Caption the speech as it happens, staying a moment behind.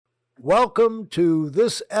Welcome to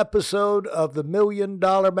this episode of the $1 Million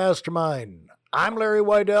Mastermind. I'm Larry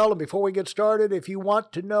Weidel, and before we get started, if you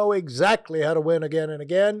want to know exactly how to win again and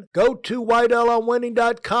again, go to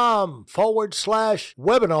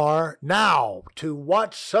weidelonwinning.com/webinar now to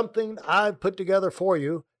watch something I've put together for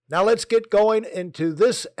you. Now let's get going into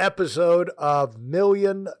this episode of $1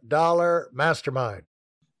 Million Mastermind.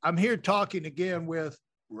 I'm here talking again with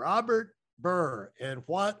Robert Burr, and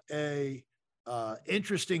what a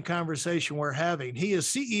interesting conversation we're having. He is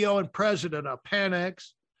CEO and president of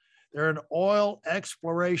Panex. They're an oil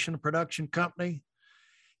exploration production company.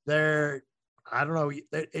 They're, I don't know,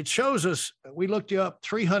 it shows us, we looked you up,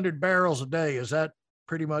 300 barrels a day. Is that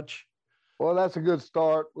pretty much? Well, that's a good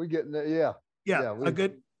start. We're getting there. Yeah.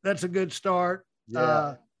 That's a good start.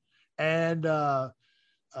 Yeah.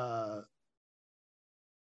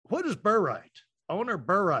 What is Burrite? Owner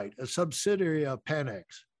Burrite, a subsidiary of Panex.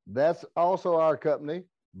 That's also our company.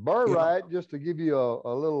 Burr, just to give you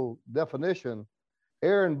a little definition,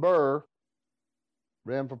 Aaron Burr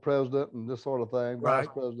ran for president and this sort of thing, vice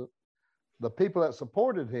president. The people that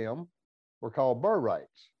supported him were called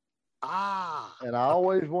Burrites. And I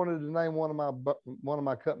always wanted to name one of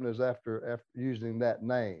my companies after using that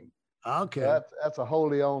name. Okay. That's a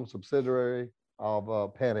wholly owned subsidiary of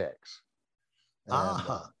Panex.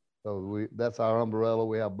 So that's our umbrella.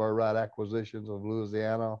 We have Burrite Acquisitions of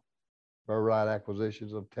Louisiana, Burrite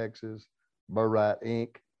Acquisitions of Texas, Burrite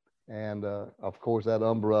Inc. And of course, that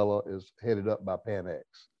umbrella is headed up by Panex.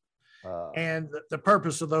 And the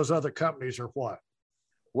purpose of those other companies are what?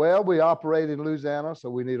 Well, we operate in Louisiana,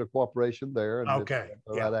 so we need a corporation there. And okay.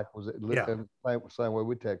 Burrite Acquisition, same way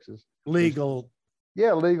with Texas. Legal.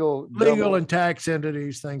 Yeah, legal and tax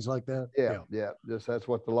entities, things like that. Yeah. Just that's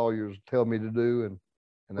what the lawyers tell me to do, and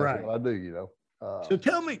that's what I do. So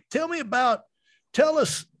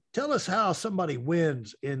tell us how somebody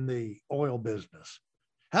wins in the oil business.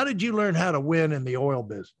 How did you learn how to win in the oil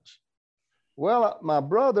business? Well, my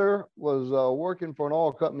brother was working for an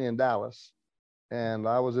oil company in Dallas, and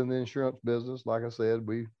I was in the insurance business. Like I said,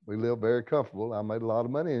 we live very comfortable. I made a lot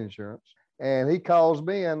of money in insurance. And he calls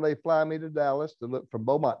me, and they fly me to Dallas to look from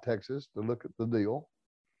Beaumont, Texas, to look at the deal.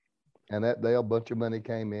 And that day, a bunch of money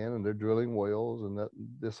came in, and they're drilling wells and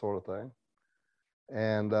this sort of thing.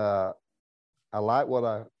 And I like what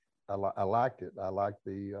I liked it. I liked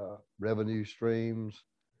the revenue streams.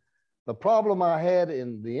 The problem I had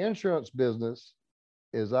in the insurance business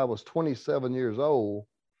is I was 27 years old,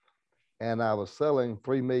 and I was selling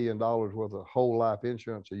 $3 million worth of whole life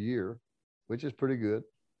insurance a year, which is pretty good.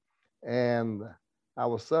 And I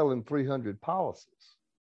was selling 300 policies.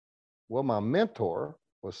 Well, my mentor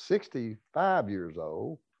was 65 years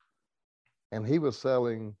old, and he was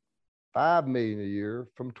selling $5 million a year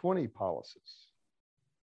from 20 policies.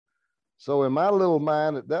 So in my little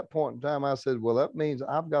mind at that point in time, I said, well, that means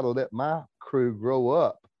I've got to let my crew grow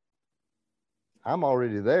up. I'm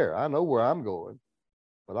already there. I know where I'm going,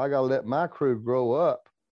 but I got to let my crew grow up,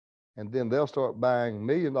 and then they'll start buying $1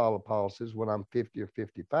 million policies when I'm 50 or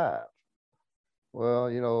 55. Well,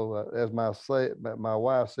 as my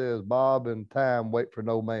wife says, Bob and time wait for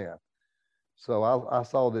no man. So I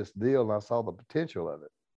saw this deal, and I saw the potential of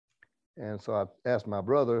it. And so I asked my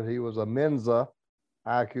brother. He was a Mensa,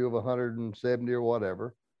 IQ of 170 or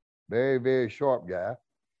whatever, very, very sharp guy,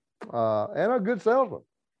 and a good salesman.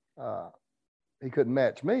 He couldn't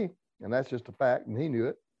match me, and that's just a fact, and he knew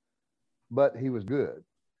it, but he was good.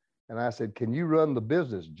 And I said, can you run the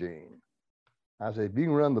business, Gene? I said, if you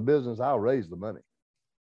can run the business, I'll raise the money.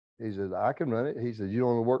 He said, I can run it. He said, you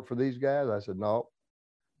don't want to work for these guys? I said, no,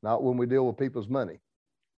 not when we deal with people's money.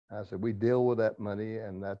 I said, we deal with that money,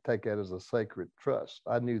 and I take that as a sacred trust.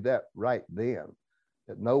 I knew that right then,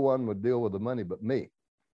 that no one would deal with the money but me.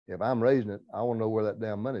 If I'm raising it, I want to know where that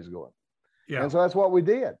damn money's going. Yeah. And so that's what we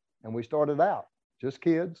did. And we started out, just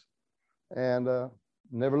kids, and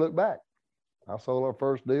never looked back. I sold our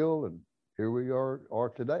first deal, and here we are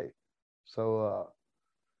today. So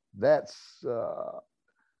I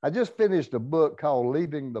just finished a book called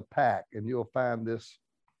Leaving the Pack, and you'll find this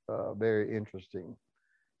very interesting.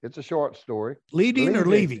 It's a short story. Leaving or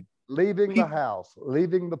leaving? Leaving the house,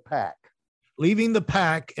 leaving the pack. Leaving the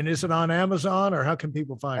Pack. And is it on Amazon, or how can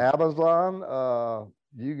people find it? Amazon.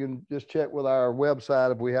 You can just check with our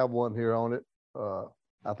website if we have one here on it.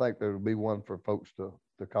 I think there'll be one for folks to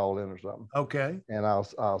call in or something. Okay. And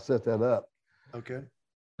I'll set that up. Okay.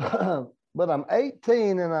 But I'm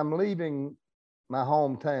 18 and I'm leaving my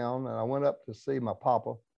hometown, and I went up to see my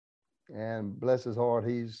papa, and bless his heart,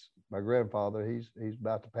 he's my grandfather. He's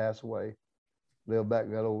about to pass away. Lived back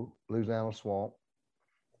in that old Louisiana swamp.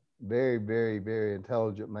 Very, very, very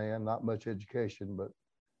intelligent man, not much education, but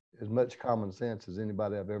as much common sense as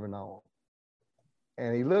anybody I've ever known.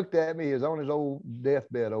 And he looked at me, he was on his old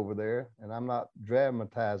deathbed over there, and I'm not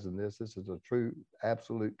dramatizing this. This is a true,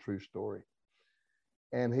 absolute true story.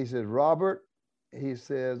 And he said, Robert, he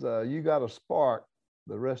says, you got a spark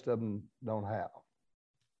the rest of them don't have.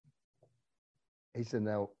 He said,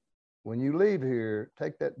 now, when you leave here,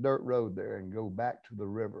 take that dirt road there and go back to the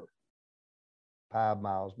river, 5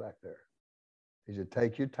 miles back there. He said,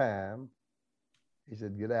 take your time. He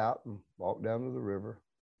said, get out and walk down to the river,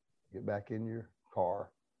 get back in your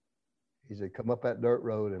car. He said, come up that dirt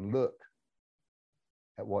road and look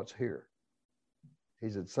at what's here. He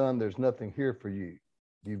said, son, there's nothing here for you.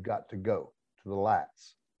 You've got to go to the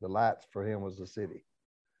lights. The lights for him was the city.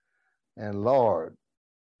 And Lord,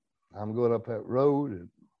 I'm going up that road, and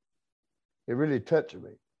it really touched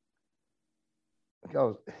me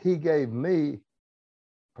because he gave me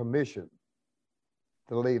permission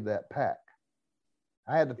to leave that pack.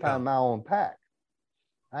 I had to find my own pack.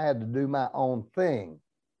 I had to do my own thing.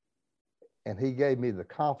 And he gave me the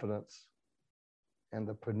confidence and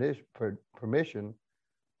the permission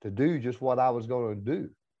to do just what I was going to do.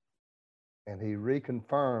 And he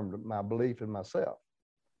reconfirmed my belief in myself.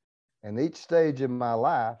 And each stage in my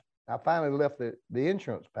life, I finally left the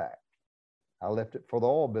insurance pack. I left it for the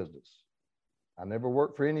oil business. I never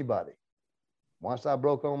worked for anybody. Once I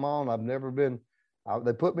broke on my own, I've never been,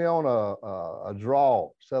 they put me on a draw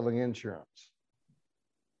selling insurance,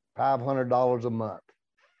 $500 a month.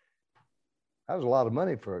 That was a lot of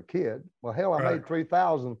money for a kid. Well, hell, I made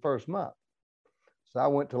 $3,000 first month. So I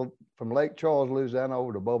went from Lake Charles, Louisiana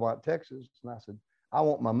over to Beaumont, Texas. And I said, I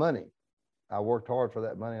want my money. I worked hard for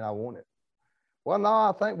that money and I want it. Well, no,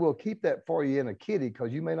 I think we'll keep that for you in a kitty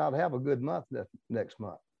because you may not have a good month next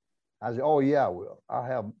month. I said, oh, yeah, I will. I'll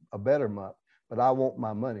have a better month, but I want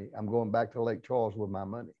my money. I'm going back to Lake Charles with my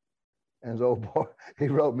money. And so, boy, he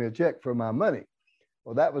wrote me a check for my money.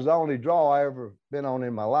 Well, that was the only draw I ever been on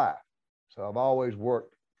in my life. So I've always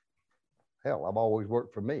worked, I've always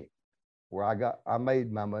worked for me, where I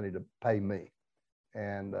made my money to pay me.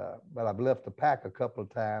 And, but I've left the pack a couple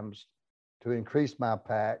of times to increase my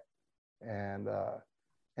pack and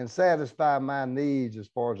satisfy my needs as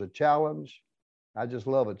far as a challenge. I just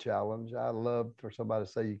love a challenge. I love for somebody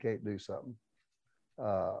to say you can't do something.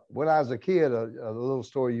 When I was a kid, a little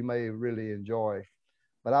story you may really enjoy,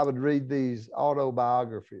 but I would read these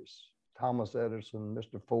autobiographies, Thomas Edison,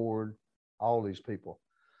 Mr. Ford, all these people.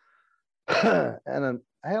 And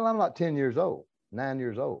hell, I'm not 10 years old, 9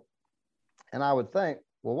 years old. And I would think,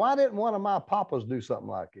 well, why didn't one of my papas do something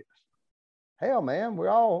like this? Hell, man,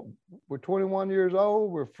 we're 21 years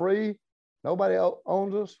old. We're free. Nobody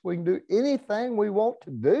owns us. We can do anything we want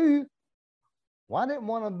to do. Why didn't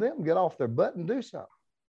one of them get off their butt and do something?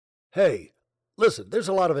 Hey, listen, there's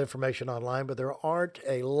a lot of information online, but there aren't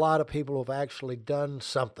a lot of people who've actually done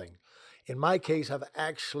something. In my case, I've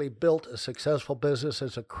actually built a successful business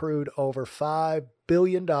that's accrued over $5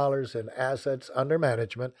 billion in assets under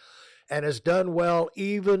management and has done well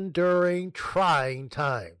even during trying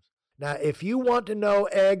times. Now, if you want to know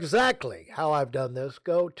exactly how I've done this,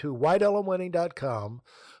 go to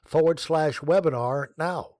whitelmwinning.com/webinar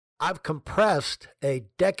now. I've compressed a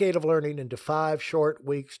decade of learning into 5 short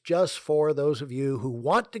weeks just for those of you who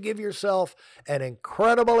want to give yourself an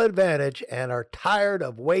incredible advantage and are tired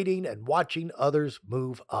of waiting and watching others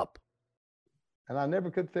move up. And I never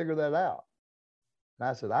could figure that out. And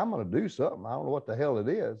I said, I'm going to do something. I don't know what the hell it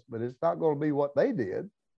is, but it's not going to be what they did.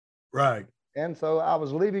 Right. And so I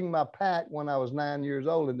was leaving my pack when I was 9 years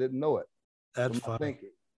old and didn't know it. That's funny.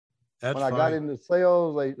 That's when I got into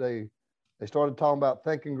sales, they started talking about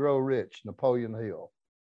Think and Grow Rich, Napoleon Hill,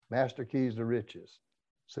 Master Keys to Riches,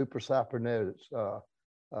 Super Cybernetics.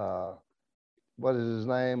 What is his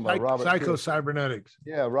name? Psycho-Cybernetics.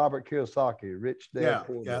 Yeah, Robert Kiyosaki, Rich Dad,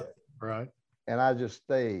 Poor Dad. Right. And I just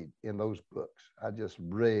stayed in those books. I just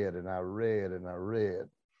read and I read and I read.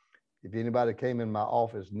 If anybody came in my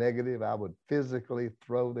office negative, I would physically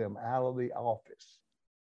throw them out of the office,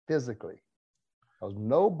 physically, because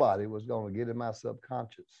nobody was going to get in my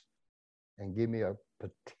subconscious and give me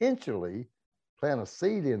potentially plant a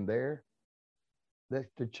seed in there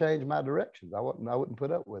to change my directions. I wouldn't put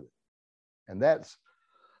up with it. And that's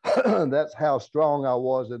that's how strong I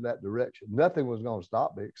was in that direction. Nothing was going to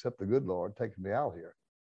stop me except the good Lord taking me out here.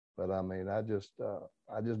 But I mean, I just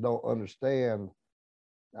don't understand.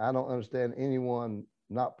 I don't understand anyone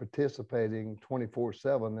not participating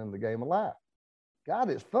 24/7 in the game of life. God,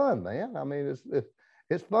 it's fun, man. I mean,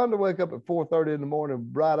 it's fun to wake up at 4:30 in the morning,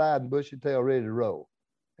 bright-eyed and bushy-tailed, ready to roll.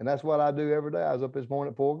 And that's what I do every day. I was up this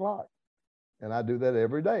morning at 4 o'clock. And I do that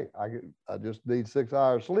every day. I just need 6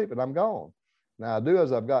 hours sleep and I'm gone. Now I do,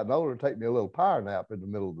 as I've gotten older, take me a little power nap in the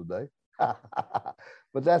middle of the day,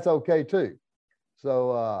 but that's okay too.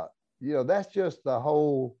 So, you know, that's just the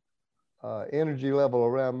whole energy level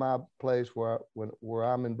around my place where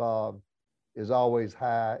I'm involved is always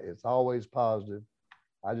high. It's always positive.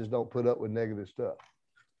 I just don't put up with negative stuff.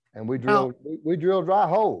 And we drill dry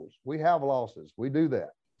holes. We have losses. We do that.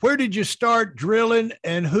 Where did you start drilling,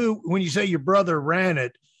 and who, when you say your brother ran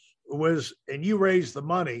it, and you raised the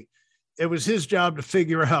money, it was his job to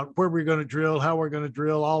figure out where we're going to drill, how we're going to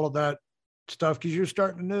drill, all of that stuff, because you're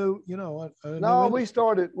starting a new, No, we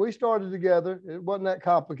started together. It wasn't that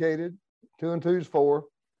complicated. 2 and 2 is 4.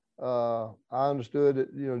 I understood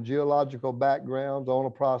that, geological backgrounds on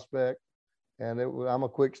a prospect, and I'm a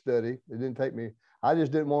quick study. It didn't take me. I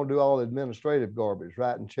just didn't want to do all the administrative garbage,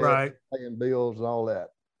 writing checks, right, paying bills, and all that.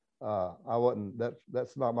 I wasn't.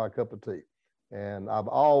 That's not my cup of tea. And I've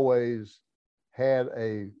always had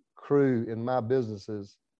a crew in my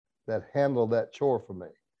businesses that handled that chore for me.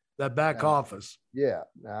 That back office. Yeah.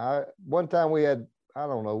 Now, one time we had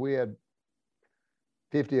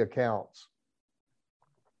 50 accounts,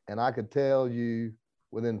 and I could tell you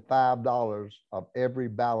within $5 of every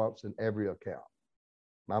balance in every account.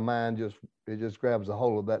 My mind just grabs a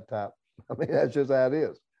hold of that type. I mean, that's just how it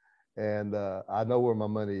is. And I know where my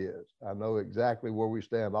money is. I know exactly where we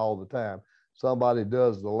stand all the time. Somebody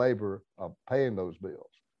does the labor of paying those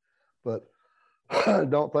bills. But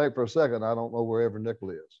don't think for a second I don't know where every nickel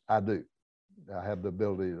is. I do. I have the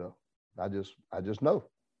ability to. I just know,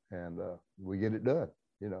 and we get it done.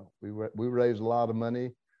 We raise a lot of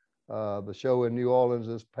money. The show in New Orleans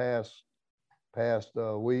this past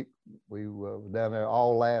week, we were down there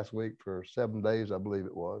all last week for 7 days, I believe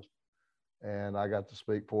it was, and I got to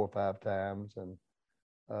speak 4 or 5 times. And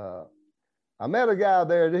I met a guy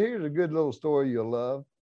there. Here's a good little story you'll love.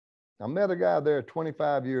 I met a guy there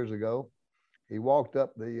 25 years ago. He walked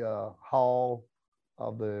up the hall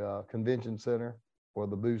of the convention center where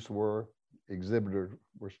the booths were, exhibitors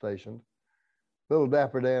were stationed. Little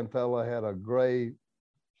Dapper Dan fella had a gray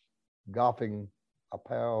golfing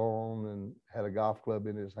apparel on and had a golf club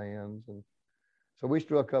in his hands. And so we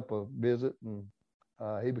struck up a visit, and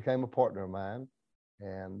he became a partner of mine.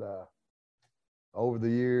 And over the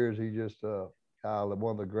years, he just one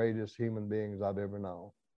of the greatest human beings I've ever known.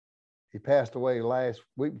 He passed away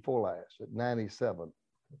week before last at 97.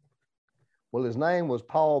 Well, his name was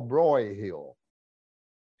Paul Broyhill.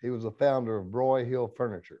 He was the founder of Broyhill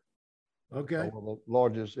Furniture. Okay. One of the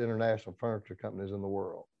largest international furniture companies in the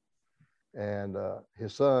world. And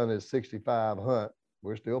his son is 65, Hunt.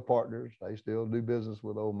 We're still partners. They still do business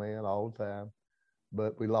with old man all the time.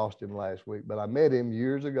 But we lost him last week. But I met him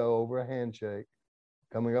years ago over a handshake,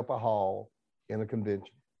 coming up a hall in a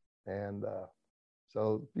convention. And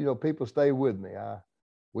so, people stay with me.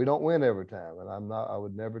 We don't win every time, and I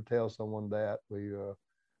would never tell someone that.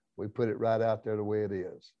 We put it right out there the way it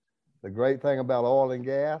is. The great thing about oil and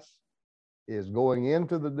gas is going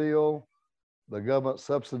into the deal, the government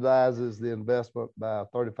subsidizes the investment by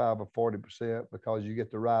 35 or 40% because you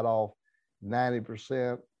get to write off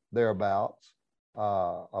 90% thereabouts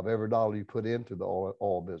of every dollar you put into the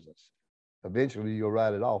oil business. Eventually, you'll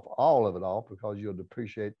write it off, all of it off, because you'll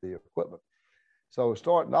depreciate the equipment. So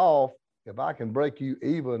starting off, if I can break you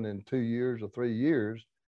even in 2 years or 3 years,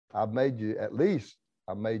 I've made you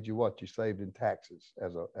what you saved in taxes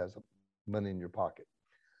as a money in your pocket.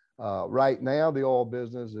 Right now, the oil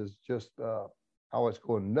business is just it's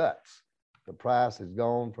going nuts. The price has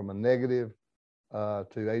gone from a negative to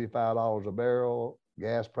 $85 a barrel.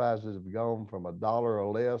 Gas prices have gone from $1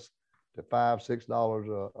 or less to $5,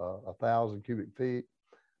 $6 a thousand cubic feet.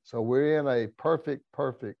 So we're in a perfect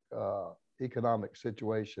economic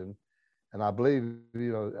situation, and I believe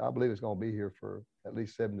it's going to be here for at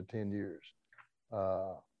least 7 to 10 years.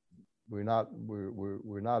 We're not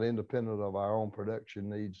independent of our own production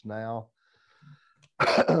needs now.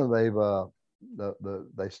 They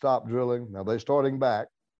stopped drilling. Now they're starting back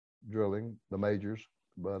drilling, the majors,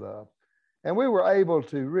 but and we were able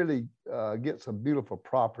to really get some beautiful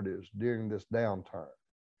properties during this downturn.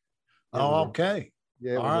 Okay.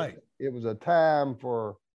 It was a time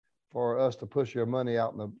for us to push your money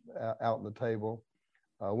out in the table.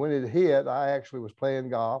 When it hit, I actually was playing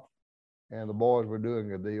golf, and the boys were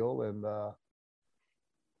doing a deal, and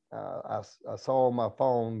I saw on my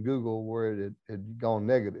phone Google where it had gone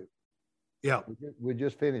negative. Yeah. We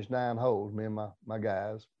just finished 9 holes. Me and my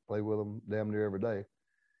guys play with them damn near every day.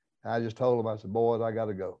 And I just told them, I said, boys, I got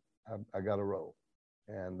to go. I got to roll.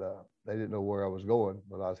 And they didn't know where I was going,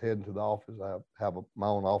 but I was heading to the office. I have my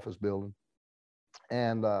own office building.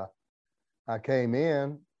 And I came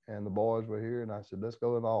in, and the boys were here, and I said, let's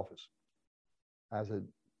go in the office. I said,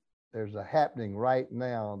 there's a happening right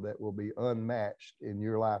now that will be unmatched in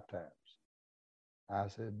your lifetimes. I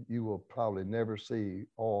said, you will probably never see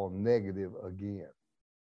oil negative again.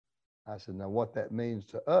 I said, now what that means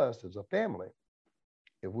to us as a family,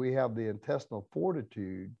 if we have the intestinal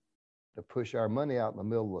fortitude to push our money out in the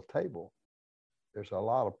middle of the table, there's a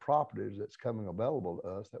lot of properties that's coming available to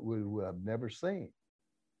us that we would have never seen.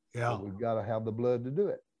 Yeah. So we've got to have the blood to do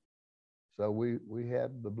it. So we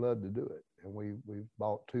had the blood to do it, and we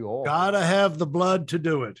bought 2 oil. Gotta have the blood to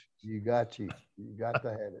do it. You got to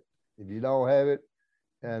have it. If you don't have it,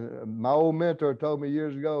 and my old mentor told me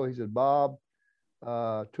years ago, he said, Bob, 2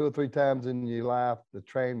 or 3 times in your life, the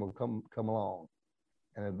train will come along,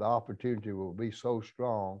 and the opportunity will be so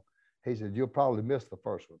strong. He said, you'll probably miss the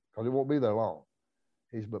first one because it won't be there long.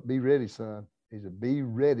 He said, but be ready, son. He said, be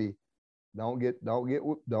ready. Don't get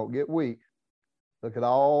weak. Look at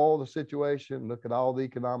all the situation, look at all the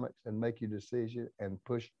economics, and make your decision and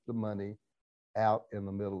push the money out in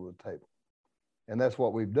the middle of the table. And that's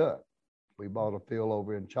what we've done. We bought a field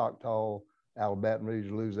over in Choctaw, out of Baton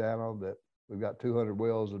Rouge, Louisiana, that we've got 200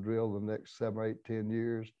 wells to drill in the next 7, 8, 10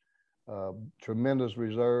 years. Tremendous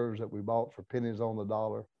reserves that we bought for pennies on the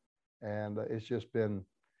dollar. And it's just been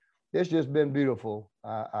beautiful.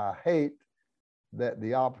 I hate that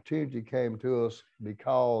the opportunity came to us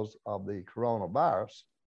because of the coronavirus,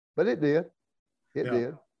 but it did. It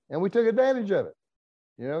did. And we took advantage of it.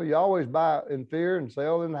 You know, you always buy in fear and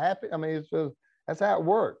sell in happy. I mean, it's just, that's how it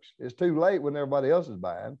works. It's too late when everybody else is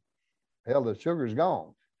buying. Hell, the sugar's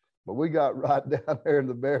gone. But we got right down there in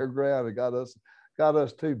the bare ground and got us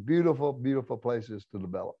 2 beautiful, beautiful places to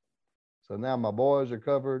develop. So now my boys are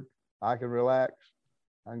covered. I can relax.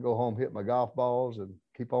 I can go home, hit my golf balls, and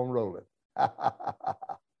keep on rolling.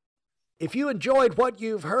 If you enjoyed what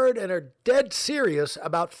you've heard and are dead serious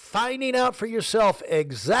about finding out for yourself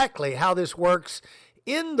exactly how this works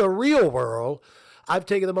in the real world, I've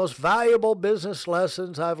taken the most valuable business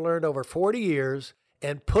lessons I've learned over 40 years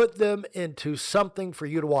and put them into something for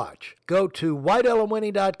you to watch. Go to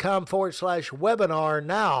whiteelemwinning.com/webinar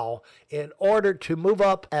now in order to move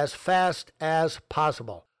up as fast as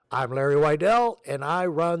possible. I'm Larry Weidel, and I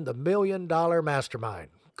run the $1 Million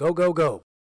Mastermind. Go, go, go.